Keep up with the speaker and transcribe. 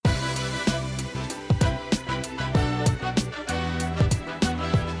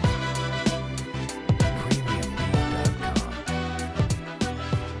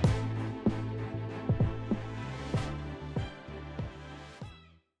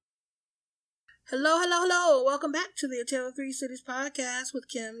Hello, hello, hello. Welcome back to the A Tale of Three Cities podcast with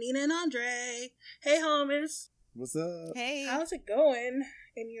Kim, Nina, and Andre. Hey, homies. What's up? Hey. How's it going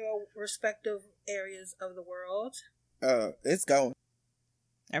in your respective areas of the world? It's going.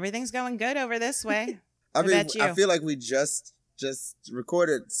 Everything's going good over this way. I mean, about you? I feel like we just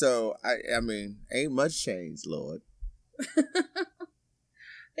recorded, so I mean, ain't much change, Lord.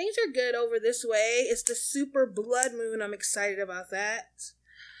 Things are good over this way. It's the super blood moon. I'm excited about that.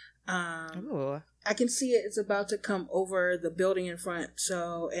 Ooh. I can see it. It's about to come over the building in front.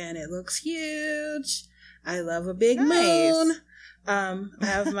 And it looks huge. I love a big moon. I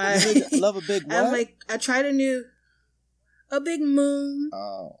have my. Love a big what? I tried a big moon.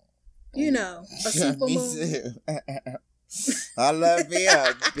 Oh. You know, a super Me moon. too. I love me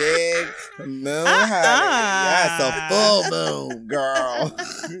a big moon, honey. Yes, a full moon, girl.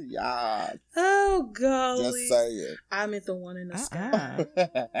 Yeah. Oh, golly. Just saying. I meant the one in the sky.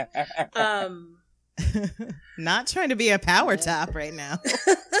 Not trying to be a power top right now.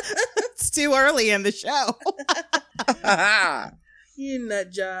 It's too early in the show. You nut I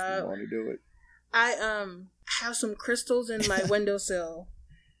job. want to do it. I have some crystals in my windowsill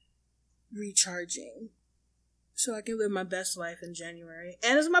recharging so I can live my best life in January.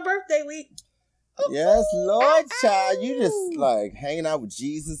 And it's my birthday week. Yes, Lord, child. You just like hanging out with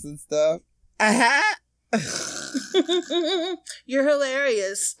Jesus and stuff. You're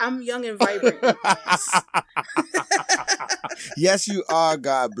hilarious. I'm young and vibrant. Yes, you are,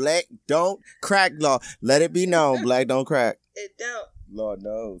 God. Black don't crack, Lord. Let it be known, black don't crack. It don't. Lord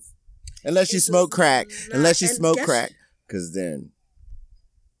knows. Unless you It's smoke crack. not- Unless you and smoke guess- crack. Because then.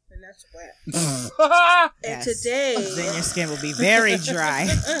 And that's wet. And Yes. today... Then your skin will be very dry,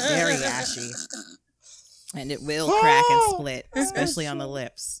 very ashy. And it will crack and split, especially on the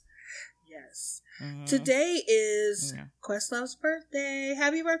lips. Yes. Mhm. Today is Yeah. Questlove's birthday.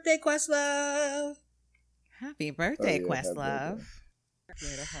 Happy birthday, Questlove. Happy birthday, Oh, yeah, happy Questlove.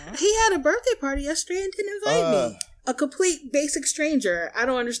 Beautiful. He had a birthday party yesterday and didn't invite me. A complete basic stranger. I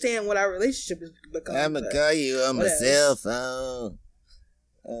don't understand what our relationship is becoming. I'm going to call you on my whatever. cell phone.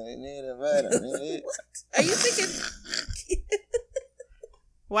 I need a vitamin. Are you thinking...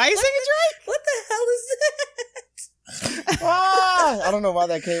 Why are you singing Drake? What the hell is that? I don't know why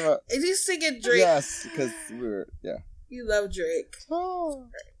that came up. Is he singing Drake? Yes, because we were, yeah. You love Drake. Oh.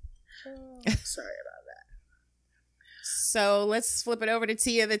 Sorry about that. So let's flip it over to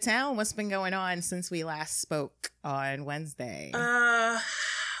Tia the Town. What's been going on since we last spoke on Wednesday?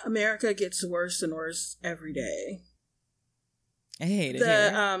 America gets worse and worse every day. I hate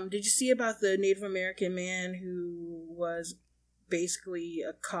it. Did you see about the Native American man who was basically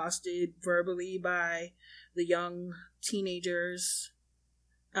accosted verbally by the young teenagers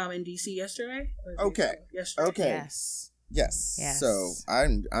in DC yesterday? Okay. Yesterday. Okay. Yes. Yes. So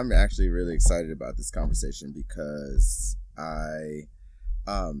I'm actually really excited about this conversation because I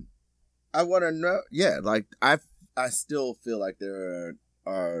want to know. Yeah, like I still feel like there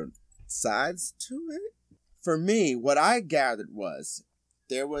are sides to it. For me, what I gathered was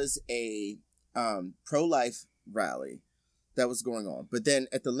there was a pro-life rally that was going on, but then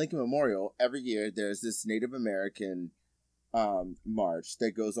at the Lincoln Memorial every year there's this Native American march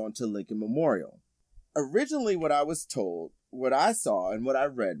that goes on to Lincoln Memorial. Originally, what I was told, what I saw, and what I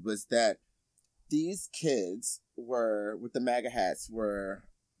read was that these kids were, with the MAGA hats, were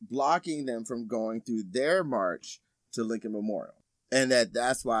blocking them from going through their march to Lincoln Memorial. And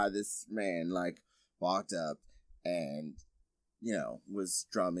that's why this man, like, walked up and, you know, was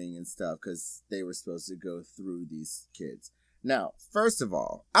drumming and stuff because they were supposed to go through these kids. Now, first of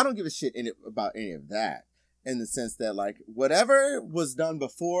all, I don't give a shit about any of that. In the sense that, like, whatever was done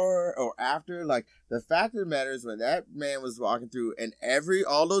before or after, like, the fact of the matter is when that man was walking through and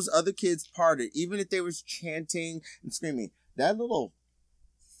all those other kids parted, even if they was chanting and screaming, that little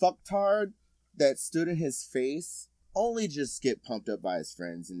fucktard that stood in his face only just get pumped up by his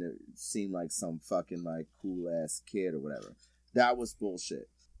friends and it seemed like some fucking, like, cool-ass kid or whatever. That was bullshit.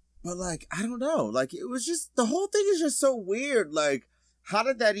 But, like, I don't know. Like, it was just, the whole thing is just so weird. Like, how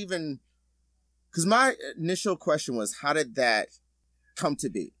did that even... Because my initial question was, how did that come to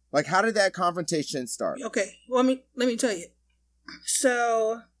be? Like, how did that confrontation start? Okay, well, let me tell you.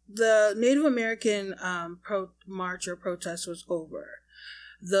 So, the Native American march or protest was over.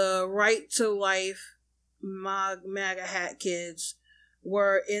 The Right to Life MAGA hat kids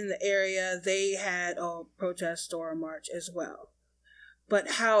were in the area. They had a protest or a march as well.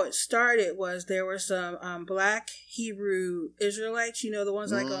 But how it started was there were some black Hebrew Israelites, you know, the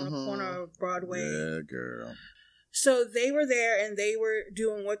ones like on the corner of Broadway. Yeah, girl. So they were there and they were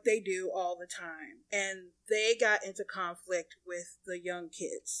doing what they do all the time. And they got into conflict with the young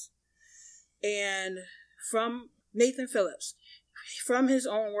kids. And from Nathan Phillips, from his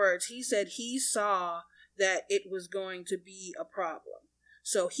own words, he said he saw that it was going to be a problem.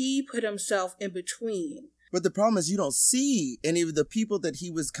 So he put himself in between. But the problem is you don't see any of the people that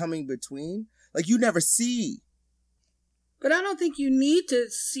he was coming between. Like, you never see. But I don't think you need to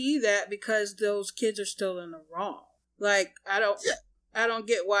see that because those kids are still in the wrong. Like, I don't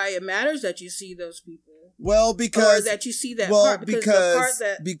get why it matters that you see those people. Well, because... Or that you see that part.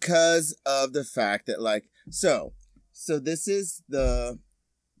 Because of the fact that, like... So this is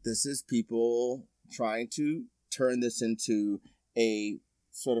people trying to turn this into a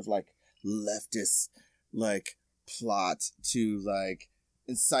sort of, like, leftist, like, plot to, like,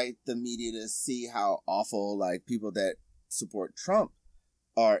 incite the media to see how awful, like, people that support Trump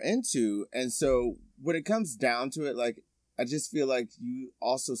are into. And so when it comes down to it, like, I just feel like you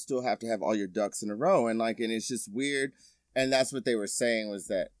also still have to have all your ducks in a row, and it's just weird. And that's what they were saying was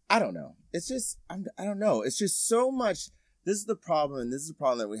that, I don't know. It's just, I don't know. It's just so much. This is the problem. And this is the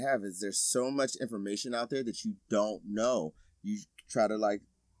problem that we have is there's so much information out there that you don't know. You try to, like,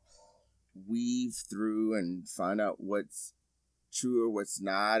 weave through and find out what's true or what's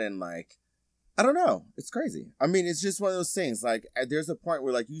not. And, like, I don't know. It's crazy. I mean, it's just one of those things. Like, there's a point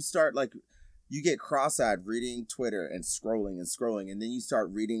where, like, you start, like, you get cross-eyed reading Twitter and scrolling, and then you start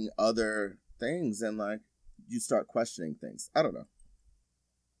reading other things and, like, you start questioning things. I don't know.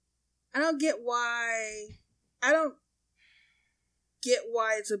 I don't get why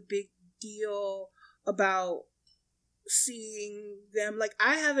it's a big deal about seeing them. Like,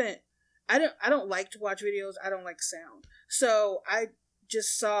 I don't like to watch videos. I don't like sound. So I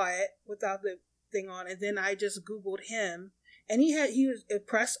just saw it without the thing on, and then I just Googled him, and he was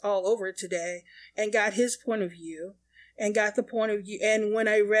pressed all over today and got his point of view. And got the point of view. And when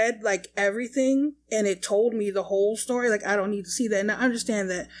I read, like, everything and it told me the whole story, like, I don't need to see that. And I understand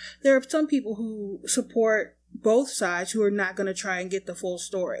that there are some people who support both sides who are not going to try and get the full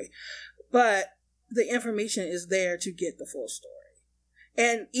story. But the information is there to get the full story.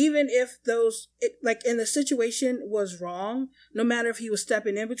 And even if in the situation was wrong, no matter if he was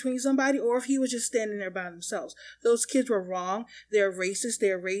stepping in between somebody or if he was just standing there by themselves, those kids were wrong. They're racist.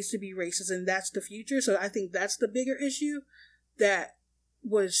 They're raised to be racist, and that's the future. So I think that's the bigger issue that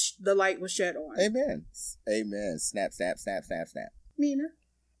the light was shed on. Amen. Amen. Snap, snap, snap, snap, snap. Nina?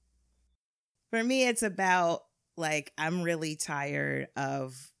 For me, it's about, like, I'm really tired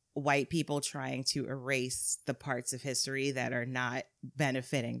of white people trying to erase the parts of history that are not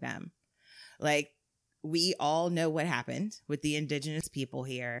benefiting them. Like, we all know what happened with the indigenous people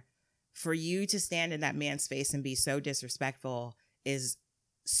here. For you to stand in that man's face and be so disrespectful is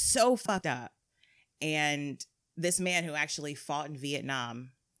so fucked up. And this man who actually fought in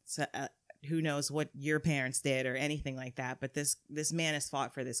Vietnam, so, who knows what your parents did or anything like that, but this man has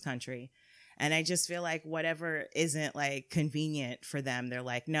fought for this country. And I just feel like whatever isn't, like, convenient for them, they're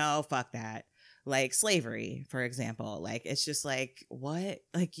like, no, fuck that. Like slavery, for example. Like, it's just like, what?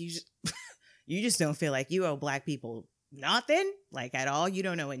 Like, you just don't feel like you owe black people nothing, like, at all. You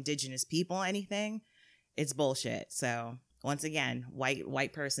don't know indigenous people anything. It's bullshit. So once again,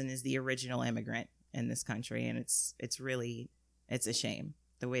 white person is the original immigrant in this country, and it's a shame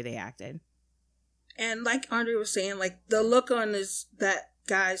the way they acted. And like Andre was saying, like, the look on that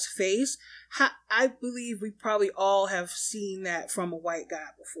guy's face, I believe we probably all have seen that from a white guy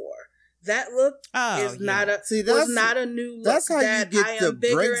before. That look was not a new look. That's how you get I the am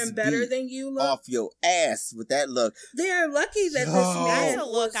bigger brakes and better beat than you look. Off your ass with that look. They're lucky that this man That's a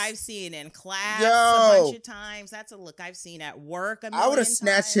look I've seen in class a bunch of times. That's a look I've seen at work a million times.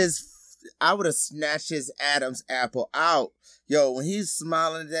 I would have snatched his Adam's apple out. Yo, when he's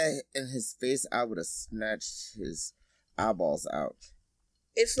smiling that in his face, I would have snatched his eyeballs out.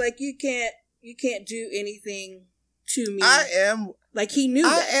 It's like you can't do anything to me. I am like he knew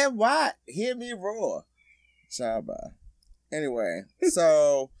that. I am white. Hear me roar. Chaba. Anyway,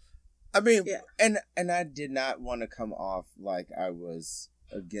 so I mean, yeah. and I did not want to come off like I was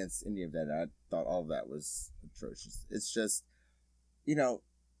against any of that. I thought all of that was atrocious. It's just,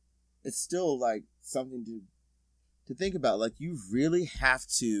 it's still like something to think about. Like, you really have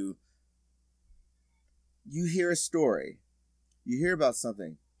to. You hear a story. You hear about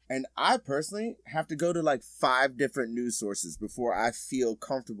something, and I personally have to go to like 5 different news sources before I feel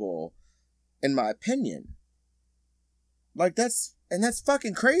comfortable in my opinion. Like, that's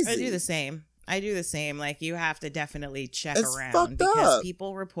fucking crazy. I do the same. Like, you have to definitely check around because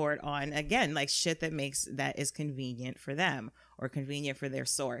people report on, again, like, shit that is convenient for them or convenient for their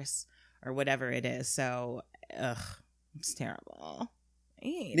source or whatever it is. So, it's terrible.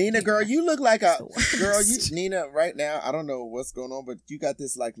 Nina, girl, you look like a girl. Nina, right now, I don't know what's going on, but you got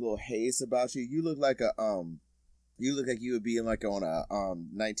this like little haze about you. You look like you look like you would be in like on a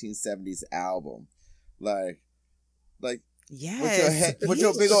 1970s album, like. Yes, with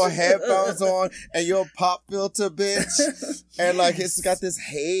your big old headphones on and your pop filter, bitch, and like it's got this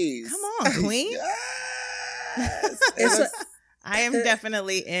haze. Come on, queen. Yes. I am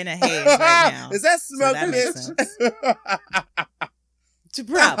definitely in a haze right now. Is that smoke, bitch?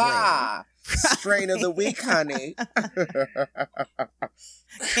 Probably. Strain of the week, honey.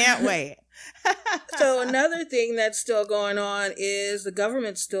 Can't wait. So another thing that's still going on is the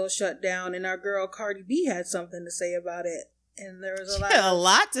government's still shut down, and our girl Cardi B had something to say about it. And there was a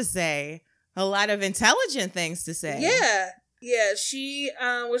lot to say. A lot of intelligent things to say. Yeah, she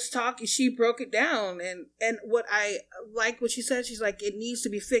was talking. She broke it down, and what I like what she said. She's like, it needs to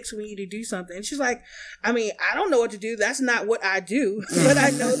be fixed. We need to do something. And she's like, I mean, I don't know what to do. That's not what I do, but I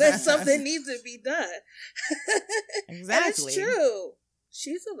know that something needs to be done. Exactly, and it's true.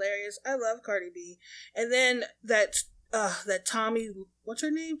 She's hilarious. I love Cardi B. And then that Tommy, what's her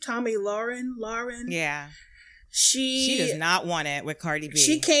name? Tommy Lauren. Yeah. She does not want it with Cardi B.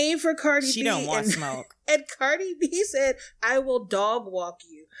 She came for Cardi B. She don't want smoke. And Cardi B said, I will dog walk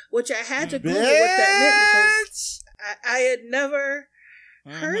you. Which I had to Google what that meant because I had never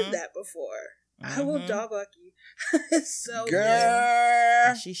heard that before. I will dog walk you. It's so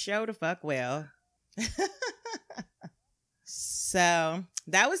good. She showed a fuck well. So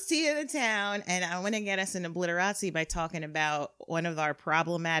that was Tea of the Town. And I want to get us an obliterati by talking about one of our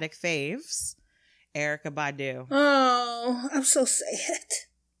problematic faves. Erykah Badu. Oh, I'm so sad.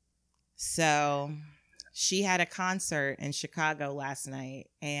 So she had a concert in Chicago last night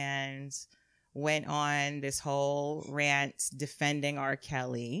and went on this whole rant defending R.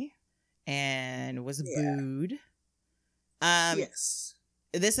 Kelly and was booed. Yes.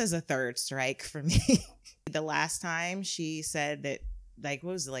 This is a third strike for me. The last time she said that, like,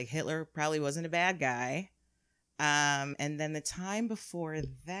 what was it, like Hitler probably wasn't a bad guy. And then the time before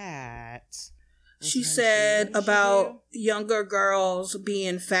that... She said about younger girls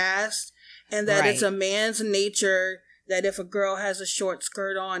being fast and that it's a man's nature that if a girl has a short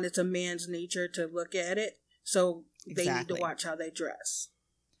skirt on, it's a man's nature to look at it. So they need to watch how they dress.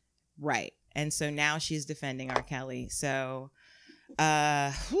 Right. And so now she's defending R. Kelly. So,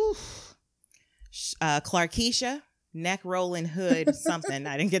 Clarkeisha, neck rolling hood, something.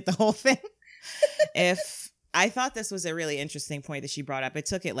 I didn't get the whole thing. I thought this was a really interesting point that she brought up. It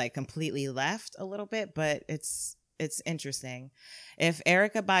took it like completely left a little bit, but it's interesting. If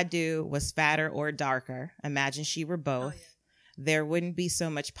Erykah Badu was fatter or darker, imagine she were both, there wouldn't be so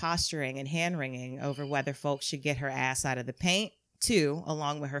much posturing and hand-wringing over whether folks should get her ass out of the paint, too,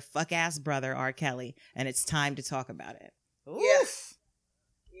 along with her fuck-ass brother, R. Kelly. And it's time to talk about it. Oof.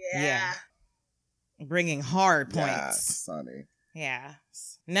 Yeah. Bringing hard points. Yeah, Sonny. Yeah.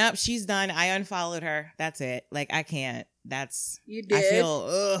 Nope, she's done. I unfollowed her. That's it. Like, I can't. You did? I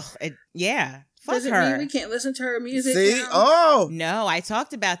feel, fuck Does it her. mean we can't listen to her music See? now? Oh! No, I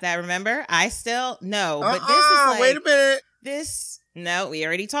talked about that, remember? I still, no, but this is like. Wait a minute. No, we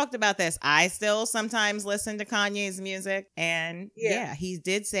already talked about this. I still sometimes listen to Kanye's music. And he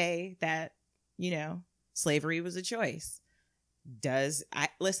did say that, slavery was a choice.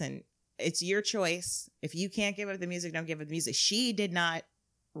 Listen, it's your choice. If you can't give up the music, don't give up the music. She did not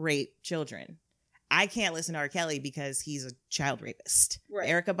rape children. I can't listen to R. Kelly because he's a child rapist. Right.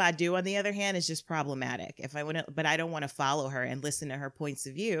 Erykah Badu, on the other hand, is just problematic. But I don't want to follow her and listen to her points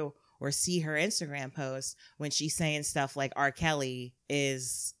of view or see her Instagram posts when she's saying stuff like R. Kelly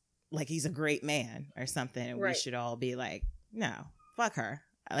is like he's a great man or something, and we should all be like, no, fuck her.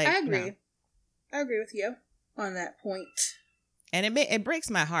 Like, I agree. No. I agree with you on that point. And it breaks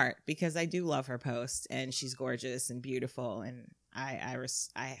my heart because I do love her post and she's gorgeous and beautiful, and I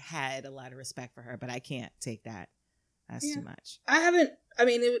had a lot of respect for her, but I can't take that. That's too much.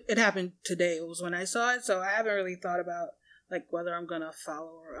 It happened today. It was when I saw it, so I haven't really thought about like whether I'm gonna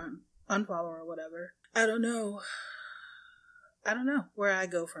follow or unfollow or whatever. I don't know where I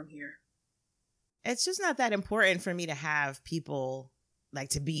go from here. It's just not that important for me to have people like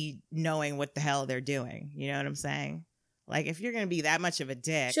to be knowing what the hell they're doing. You know what I'm saying? Like, if you're going to be that much of a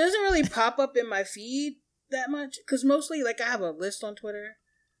dick. She doesn't really pop up in my feed that much. Because mostly, like, I have a list on Twitter,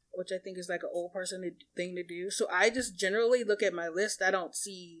 which I think is like an old person thing to do. So I just generally look at my list. I don't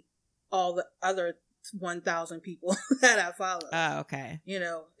see all the other 1,000 people that I follow. Oh, okay.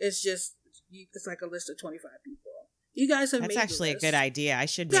 It's just, it's like a list of 25 people. You guys have made That's actually a good idea. I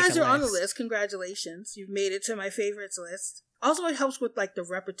should You make guys a are list. on the list. Congratulations. You've made it to my favorites list. Also, it helps with, like, the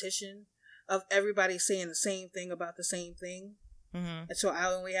repetition of everybody saying the same thing about the same thing. Mm-hmm. And so I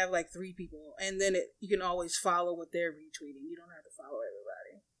only have like 3 people. And then you can always follow what they're retweeting. You don't have to follow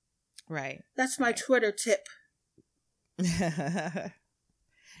everybody. Right. That's my Twitter tip.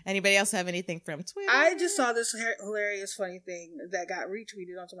 Anybody else have anything from Twitter? I just saw this hilarious, funny thing that got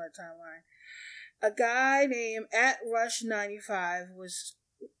retweeted onto my timeline. A guy named @Rush95 was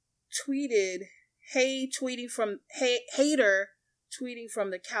tweeted, hater tweeting from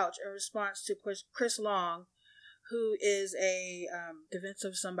the couch in response to Chris Long, who is a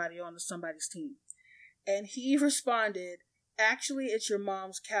defensive somebody on somebody's team. And he responded, "Actually, it's your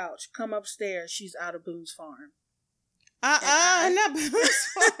mom's couch. Come upstairs. She's out of Boone's Farm." Not Boone's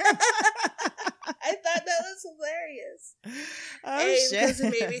Farm. I thought that was hilarious. Oh, shit. Because it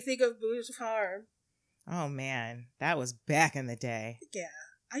made me think of Boone's Farm. Oh, man. That was back in the day. Yeah.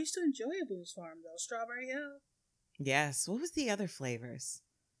 I used to enjoy a Boone's Farm, though. Strawberry Hill. Yes. What was the other flavors?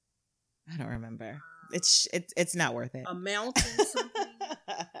 I don't remember. It's not worth it. A mountain something.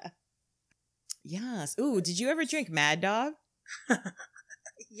 Yes. Ooh, did you ever drink Mad Dog?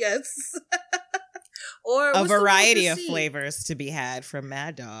 Yes. Or a variety of flavors to be had from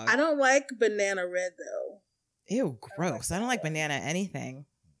Mad Dog. I don't like banana red though. Ew, gross. I don't like banana anything.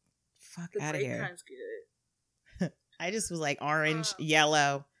 Fuck out of here. Kind's good. I just was like orange,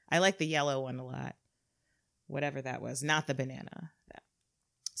 yellow. I like the yellow one a lot. Whatever that was, not the banana.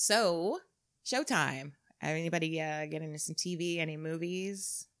 So, Showtime. Have anybody get into some TV? Any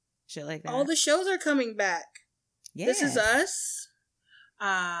movies? Shit like that? All the shows are coming back. Yeah. This Is Us.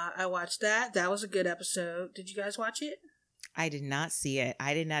 I watched that. That was a good episode. Did you guys watch it? I did not see it.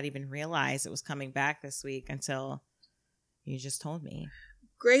 I did not even realize it was coming back this week until you just told me.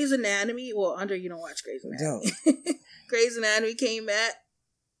 Grey's Anatomy. Well, you don't watch Grey's Anatomy. Grey's Anatomy came back.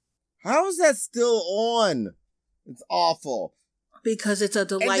 How is that still on? It's awful. Because it's a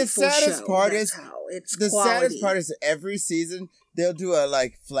delightful show. The saddest part is every season they'll do a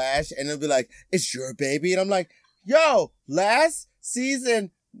like flash and it'll be like, "It's your baby," and I'm like, "Yo, last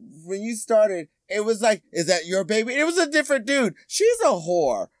season when you started, it was like, is that your baby?" It was a different dude. She's a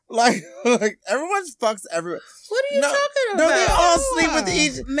whore. Like everyone fucks everyone. What are you talking about? No, they all sleep with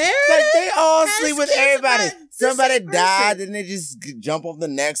each. Meredith like they all sleep with everybody. Somebody died, person. and they just jump off the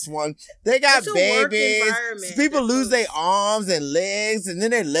next one. They got babies. People lose their arms and legs, and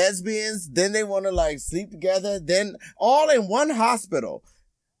then they're lesbians. Then they want to like sleep together. Then all in one hospital.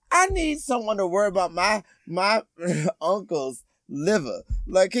 I need someone to worry about my uncle's liver.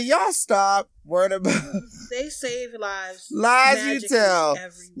 Like, can y'all stop worrying about? They save lives. Lies you tell.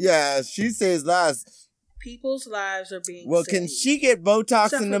 Yeah, she says lies. People's lives are being. Well, saved. can she get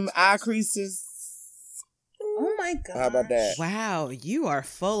Botox in them eye creases? Oh my god! How about that? Wow, you are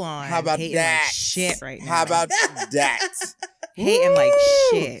full on. How about hating that? Like shit right now. How about that? Hating like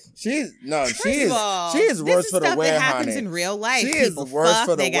shit. She is worse for the wear, honey. This happens in real life. She People is worse fuck,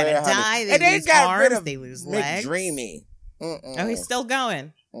 for the they wear, gotta die, honey. they And they lose got arms, rid of they lose legs. McDreamy. Oh, he's still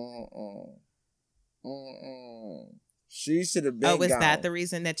going. She should have been. Oh, was gone. that the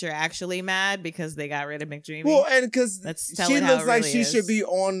reason that you're actually mad because they got rid of McDreamy? Well, and because she looks like really she is. should be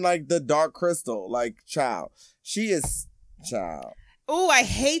on like the Dark Crystal, like child. She is child. Oh, I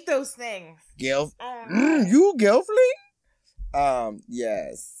hate those things. Gilf, you Gilfly?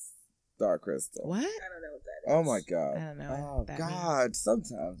 Yes, Dark Crystal. What? I don't know what that is. Oh my god. I don't know. Oh what that god. means.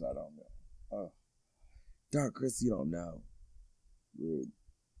 Sometimes I don't know. Oh, Dark Crystal, you don't know. Rude.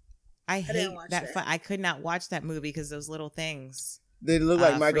 I hate that. that. I could not watch that movie because those little things. They look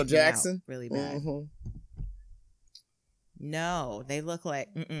like Michael freaked me out Jackson. really bad. Mm-hmm. No, they look like.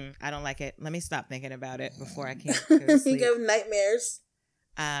 I don't like it. Let me stop thinking about it before I can't go to sleep. You have nightmares.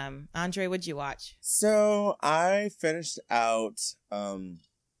 Andre, what'd you watch? So I finished out. I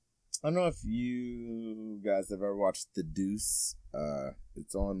don't know if you guys have ever watched The Deuce.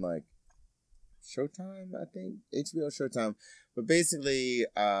 It's on like Showtime, I think, HBO Showtime. But basically,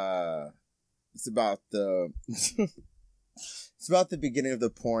 it's about the it's about the beginning of the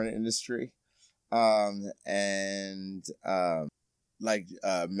porn industry, and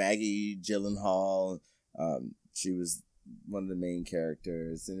Maggie Gyllenhaal, she was one of the main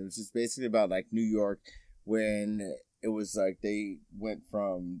characters, and it was just basically about like New York when it was like they went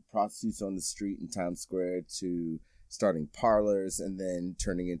from prostitutes on the street in Times Square to starting parlors and then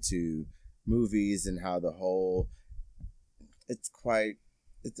turning into movies, and how the whole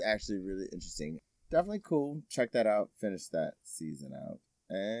it's actually really interesting. Definitely cool. Check that out. Finish that season out.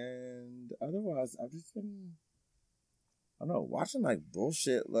 And otherwise, I've just been, I don't know, watching like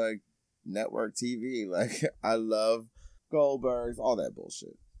bullshit like network TV. Like, I love Goldbergs, all that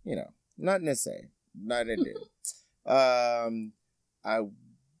bullshit. You know, not necessary. Not it did. I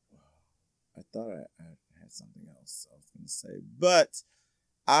thought I had something else I was going to say. But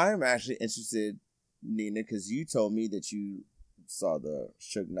I'm actually interested, Nina, because you told me that you saw the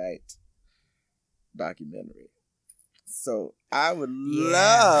Suge Knight documentary. So I would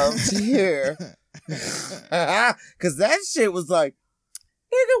love to hear. Because that shit was like,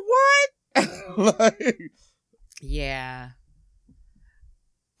 nigga, what? Like, yeah.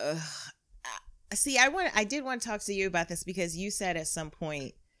 See, I did want to talk to you about this because you said at some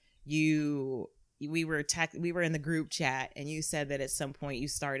point we were in the group chat and you said that at some point you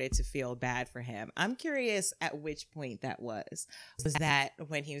started to feel bad for him. I'm curious at which point that was. Was that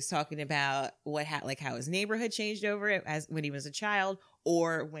when he was talking about how his neighborhood changed over it as when he was a child,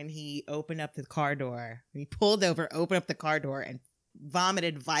 or when he opened up the car door, when he pulled over, opened up the car door and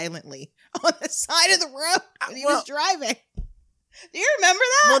vomited violently on the side of the road when he was driving? Do you remember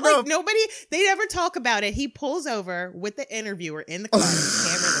that? Well, no. Nobody, they never talk about it. He pulls over with the interviewer in the car, the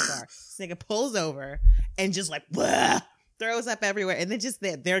camera in the car. This nigga pulls over and just like, bleh, throws up everywhere. And then just,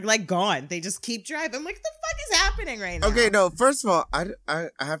 they're like gone. They just keep driving. I'm like, what the fuck is happening right now? Okay, no, first of all, I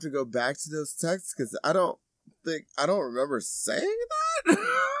have to go back to those texts because I don't remember saying that.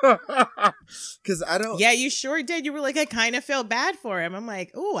 Because I don't. Yeah, you sure did. You were like, I kind of feel bad for him. I'm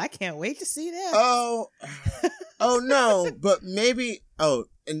like, oh, I can't wait to see this. Oh no, but maybe. Oh,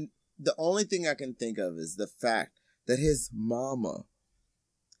 and the only thing I can think of is the fact that his mama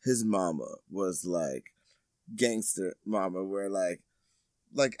was like gangster mama, where like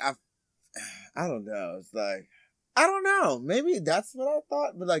I don't know. It's like, I don't know. Maybe that's what I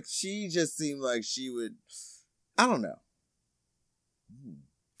thought, but like she just seemed like she would. I don't know.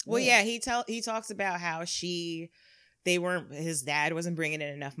 Well, yeah, he talks about how his dad wasn't bringing in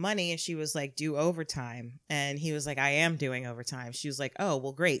enough money, and she was like, do overtime. And he was like, I am doing overtime. She was like, oh,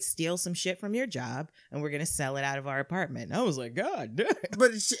 well, great. Steal some shit from your job and we're going to sell it out of our apartment. And I was like, God damn.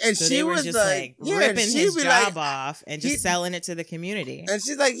 But she was just like ripping his job off and just selling it to the community. And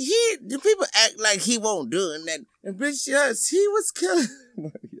she's like, the people act like he won't do it. And bitch, yes, he was killing.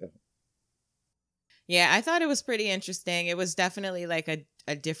 Yeah, I thought it was pretty interesting. It was definitely like a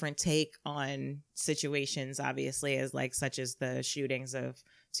different take on situations, obviously, such as the shootings of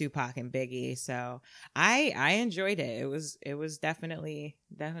Tupac and Biggie. So I enjoyed it. It was definitely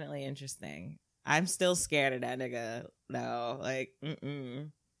interesting. I'm still scared of that nigga though. Like,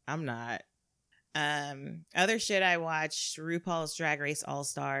 I'm not. Other shit I watched, RuPaul's Drag Race All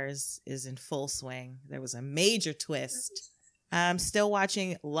Stars is in full swing. There was a major twist. I'm still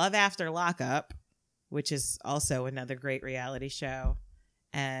watching Love After Lockup, which is also another great reality show.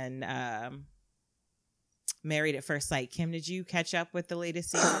 And Married at First Sight. Kim, did you catch up with the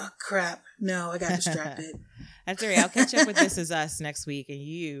latest season? Oh, crap. No, I got distracted. That's all right. I'll catch up with This Is Us next week, and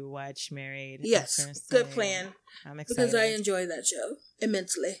you watch Married at First Sight. Good plan. I'm excited. Because I enjoy that show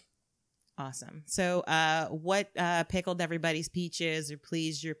immensely. Awesome. So what pickled everybody's peaches or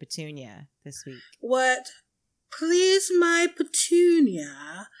pleased your petunia this week? What pleased my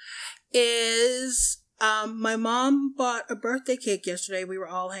petunia is... my mom bought a birthday cake yesterday. We were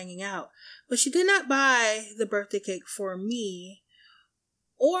all hanging out. But she did not buy the birthday cake for me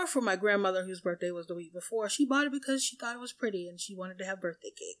or for my grandmother, whose birthday was the week before. She bought it because she thought it was pretty and she wanted to have birthday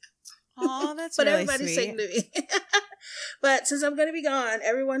cake. Oh, that's but really everybody's sweet. saying to me. But since I'm going to be gone,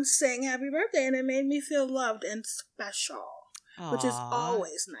 everyone's saying happy birthday, and it made me feel loved and special, which is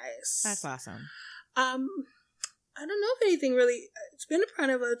always nice. That's awesome. I don't know if anything really... It's been a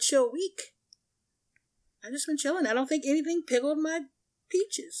kind of a chill week. I've just been chilling. I don't think anything pickled my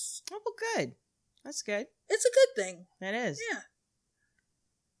peaches. Oh, well, good. That's good. It's a good thing. That is. Yeah.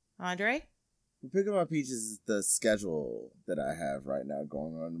 Andre? Picking my peaches is the schedule that I have right now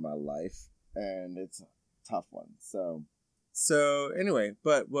going on in my life, and it's a tough one. So anyway,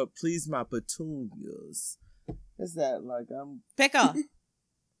 but what pleased my petunias is that Pickle.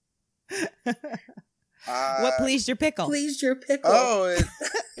 What pleased your pickle? Pleased your pickle. Oh,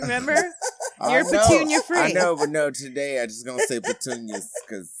 remember? You're petunia free. I know, but no, today I'm just gonna say petunias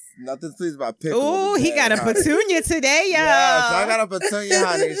because nothing's pleased my pickle. Oh, he got a petunia today, y'all. Yes, I got a petunia,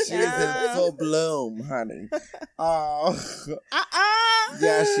 honey. She's in full bloom, honey. Oh,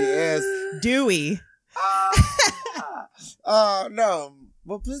 yeah, she is. Dewy. No.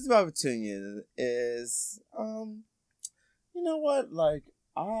 What pleased my petunia is, you know what? Like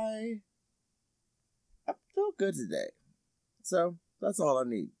I feel good today, so that's all I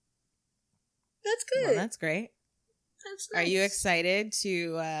need. That's good. Well, that's great. That's nice. Are you excited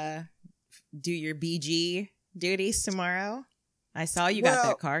to do your BG duties tomorrow? I saw you got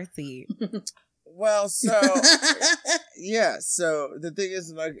that car seat. Well, so yeah. So the thing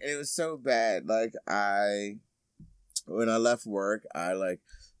is, like, it was so bad. Like, when I left work, I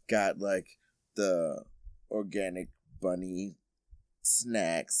got the organic bunny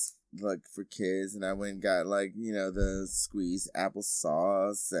snacks like for kids, and I went and got like, you know, the squeezed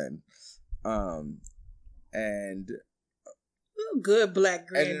applesauce and good black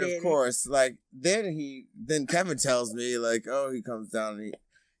granddaddy. and then of course, like then Kevin tells me like, oh, he comes down and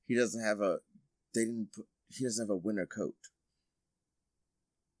he doesn't have a winter coat.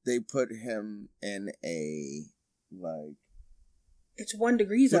 They put him in a like it's 1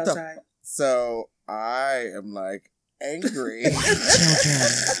 degree outside. So I am like angry.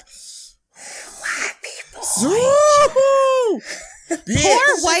 White people.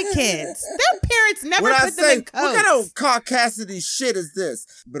 Poor white kids. Their parents never put them in coats. What kind of caucasity shit is this?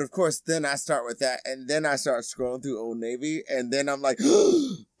 But of course, then I start with that, and then I start scrolling through Old Navy, and then I'm like,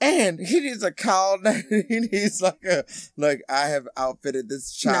 and he needs a cowl. He needs like I have outfitted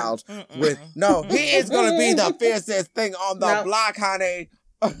this child with. No, he is gonna be the fiercest thing on the block, honey.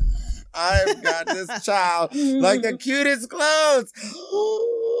 I've got this child like the cutest clothes.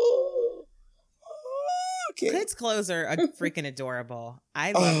 Kids' clothes are freaking adorable.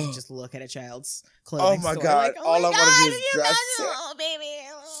 I love to just look at a child's clothing. Oh my god! Like, all I want to do is dress him. Oh, baby,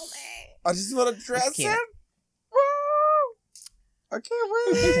 oh, baby. I just want to dress him. I can't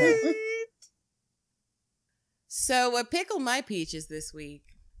wait. So what pickled my peaches this week?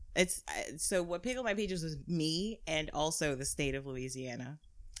 What pickled my peaches was me and also the state of Louisiana.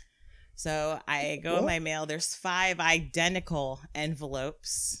 So I go in my mail. There's 5 identical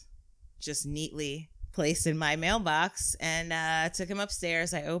envelopes, just neatly placed in my mailbox, and took them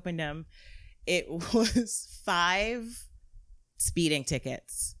upstairs. I opened them. It was 5 speeding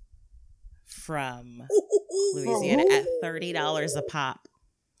tickets from Louisiana at $30 a pop.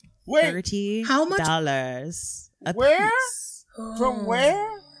 Wait, $30 how much? A where? piece. From where?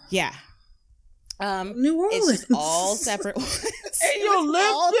 Yeah. New Orleans. It's just all separate ones. And your lip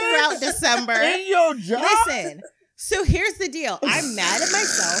all throughout December. And your job. Listen. So here's the deal. I'm mad at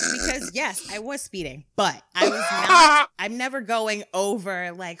myself because yes, I was speeding, but I'm never going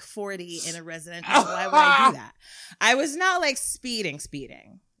over like 40 in a residential. Why would I do that? I was not like speeding.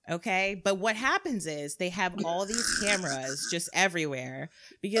 Okay. But what happens is they have all these cameras just everywhere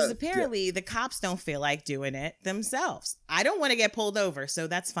because apparently the cops don't feel like doing it themselves. I don't want to get pulled over. So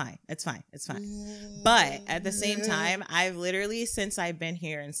that's fine. It's fine. But at the same time, I've literally, since I've been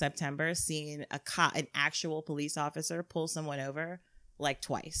here in September, seen an actual police officer pull someone over like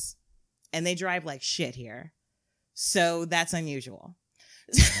twice, and they drive like shit here. So that's unusual.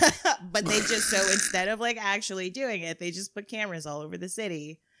 But they just, so instead of like actually doing it, they just put cameras all over the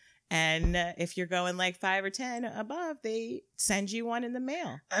city. And if you're going like 5 or 10 above, they send you one in the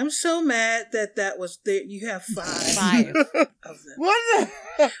mail. I'm so mad that was there. You have 5 of them.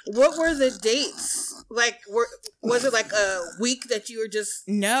 What were the dates? Like, was it like a week that you were just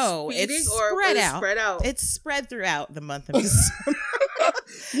no? Speeding, it's or spread was it out. Spread out. It's spread throughout the month of December.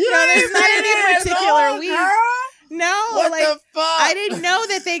 No, there's not any particular week. No, what like the fuck? I didn't know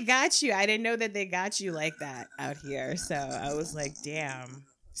that they got you. I didn't know that they got you like that out here. So I was like, damn.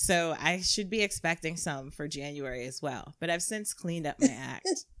 So I should be expecting some for January as well. But I've since cleaned up my act.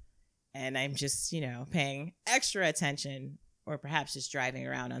 And I'm just, paying extra attention, or perhaps just driving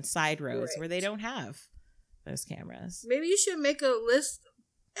around on side roads where they don't have those cameras. Maybe you should make a list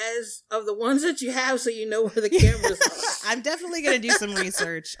of the ones that you have so you know where the cameras are. I'm definitely going to do some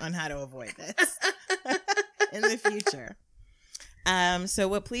research on how to avoid this in the future. So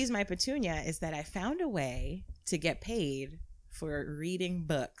what pleased my petunia is that I found a way to get paid for reading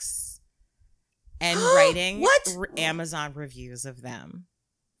books and writing Amazon reviews of them.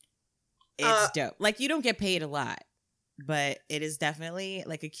 It's dope. Like, you don't get paid a lot, but it is definitely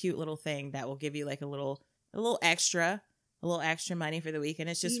like a cute little thing that will give you like a little extra money for the week. And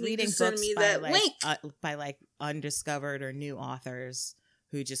it's just reading books by like undiscovered or new authors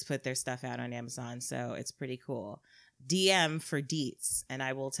who just put their stuff out on Amazon. So it's pretty cool. DM for deets, and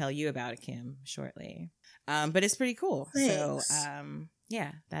I will tell you about it, Kim, shortly. But it's pretty cool. Thanks. So,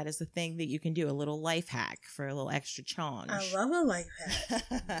 yeah, that is the thing that you can do. A little life hack for a little extra change. I love a life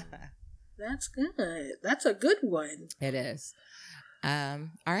hack. That's good. That's a good one. It is. All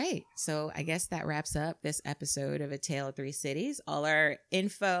right. So I guess that wraps up this episode of A Tale of Three Cities. All our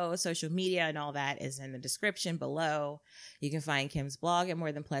info, social media, and all that is in the description below. You can find Kim's blog at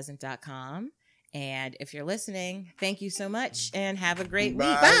morethanpleasant.com. And if you're listening, thank you so much and have a great week.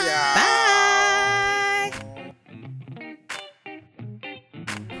 Bye. Bye.